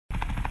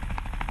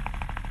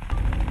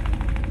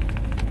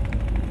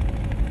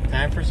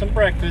time for some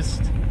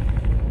breakfast.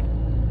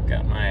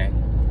 Got my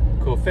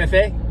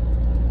covfefe.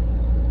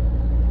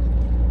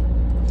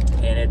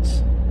 And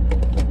it's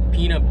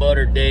peanut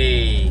butter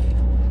day.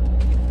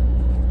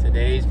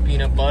 Today's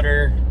peanut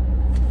butter.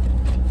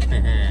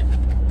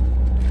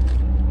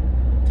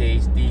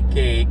 Tasty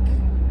cake.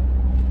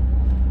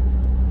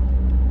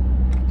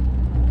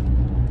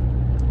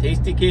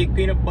 Tasty cake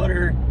peanut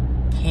butter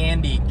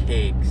candy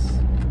cakes.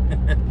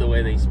 The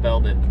way they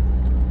spelled it.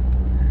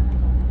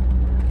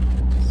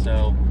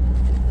 So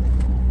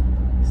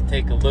let's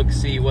take a look,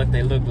 see what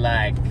they look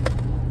like.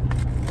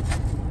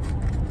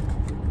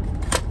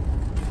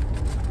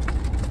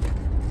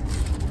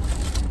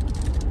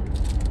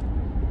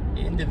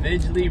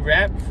 Individually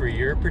wrapped for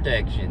your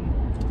protection.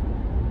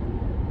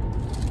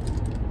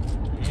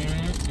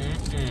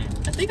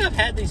 I think I've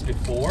had these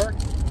before.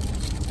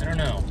 I don't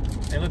know.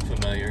 They look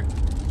familiar.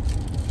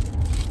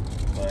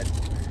 But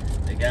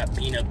they got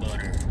peanut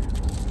butter.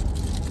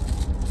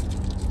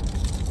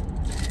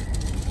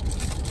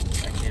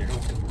 I get it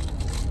open.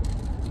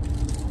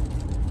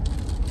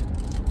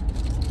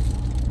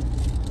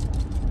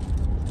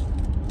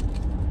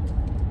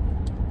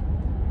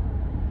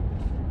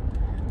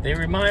 They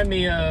remind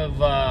me of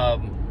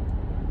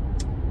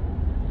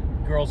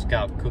Girl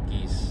Scout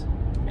cookies.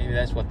 Maybe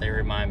that's what they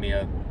remind me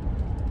of.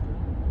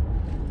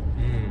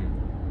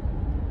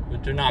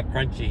 But they're not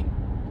crunchy.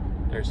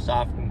 They're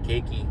soft and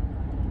cakey.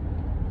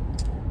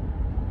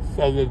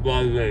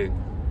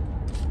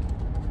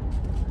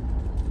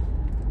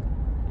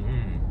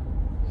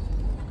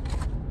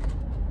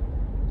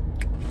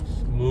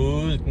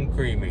 Smooth and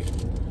creamy.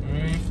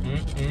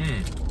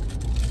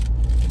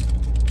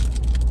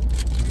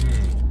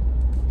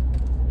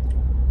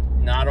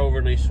 Not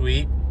overly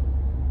sweet.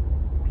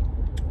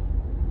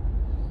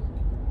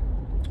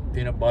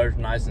 Peanut butter's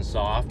nice and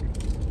soft.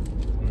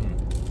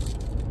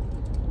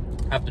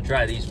 Have to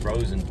try these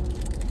frozen.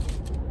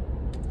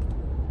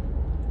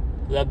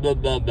 Blah blah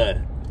blah blah.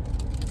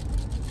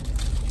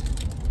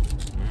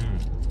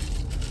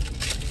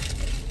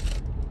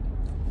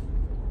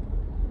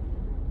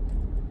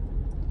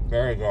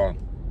 Very good.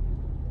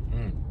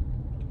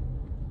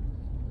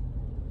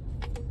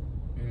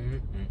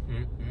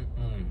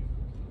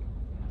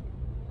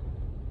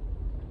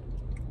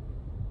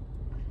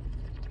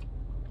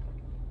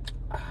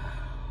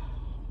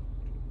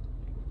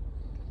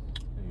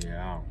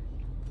 Yeah.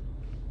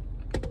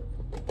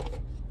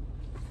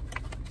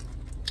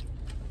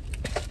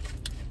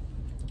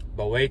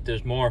 But wait,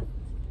 there's more.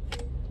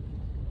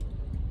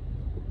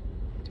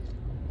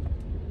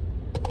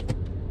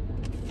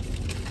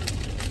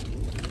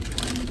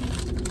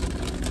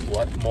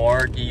 What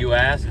more, do you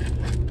ask?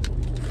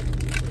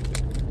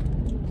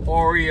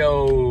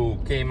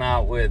 Oreo came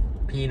out with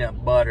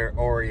peanut butter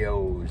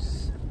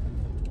Oreos.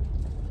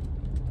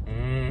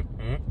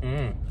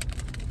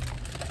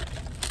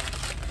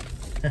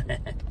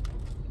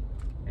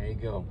 There you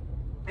go.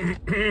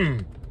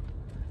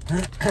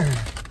 Let's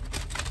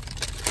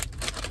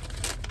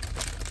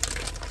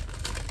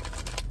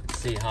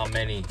see how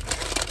many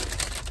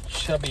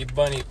Chubby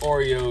Bunny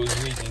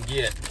Oreos we can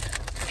get.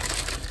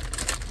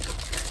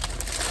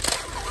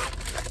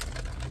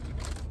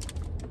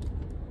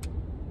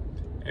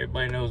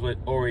 Everybody knows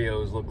what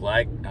Oreos look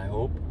like, I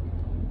hope.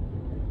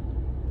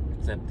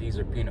 Except these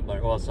are peanut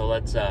butter. Well, so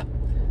let's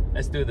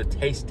do the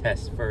taste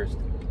test first.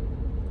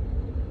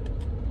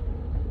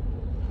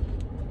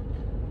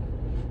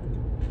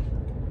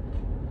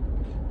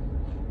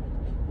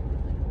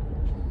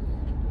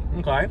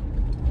 Okay,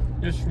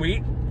 they're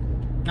sweet,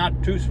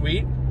 not too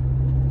sweet.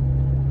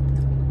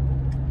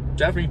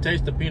 Definitely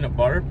taste the peanut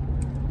butter.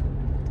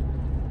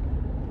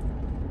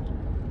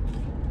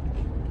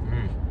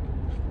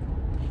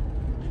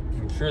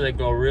 I'm sure they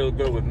go real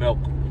good with milk.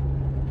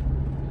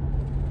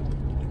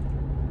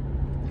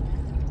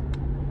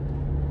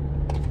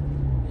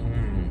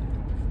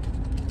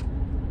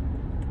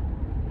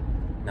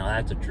 Now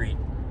that's a treat.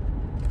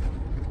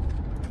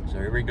 So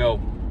here we go.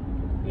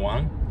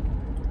 One.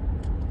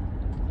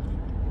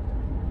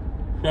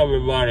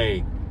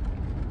 Everybody.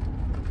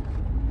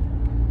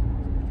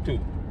 Two.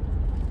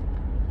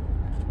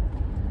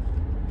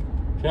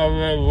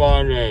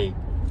 Everybody.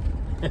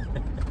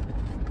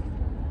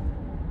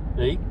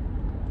 See?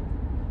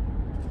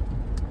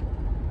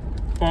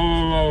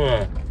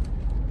 Four.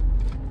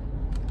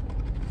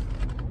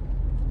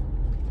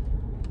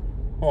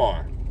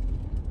 Four.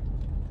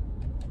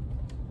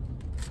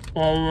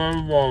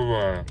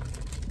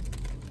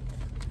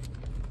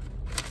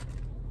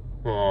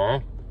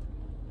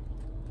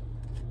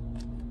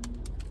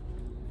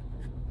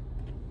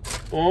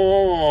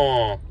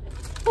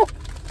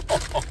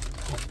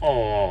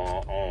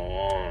 Oh.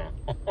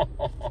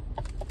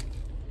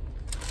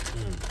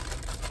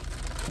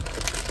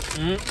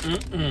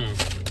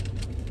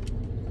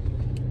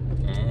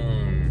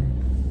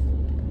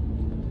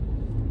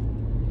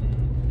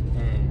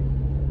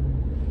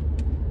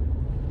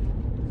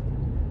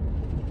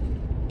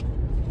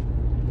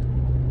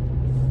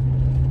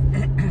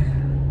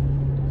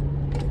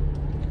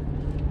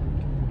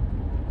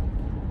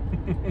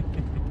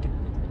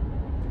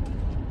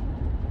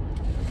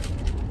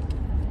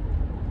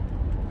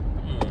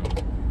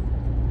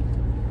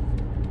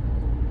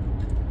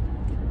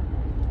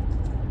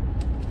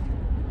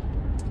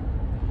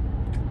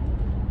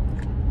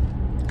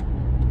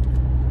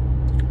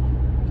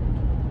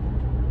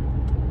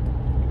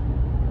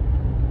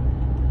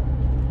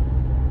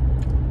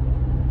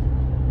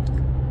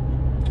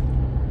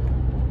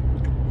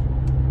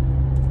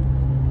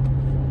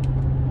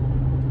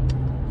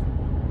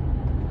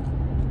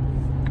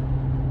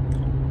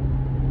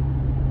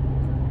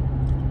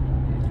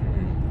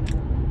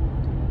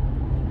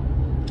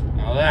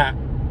 that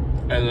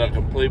is a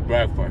complete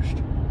breakfast.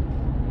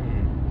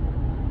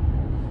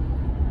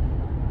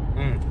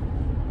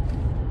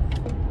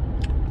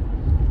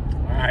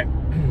 All right.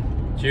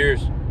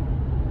 Cheers.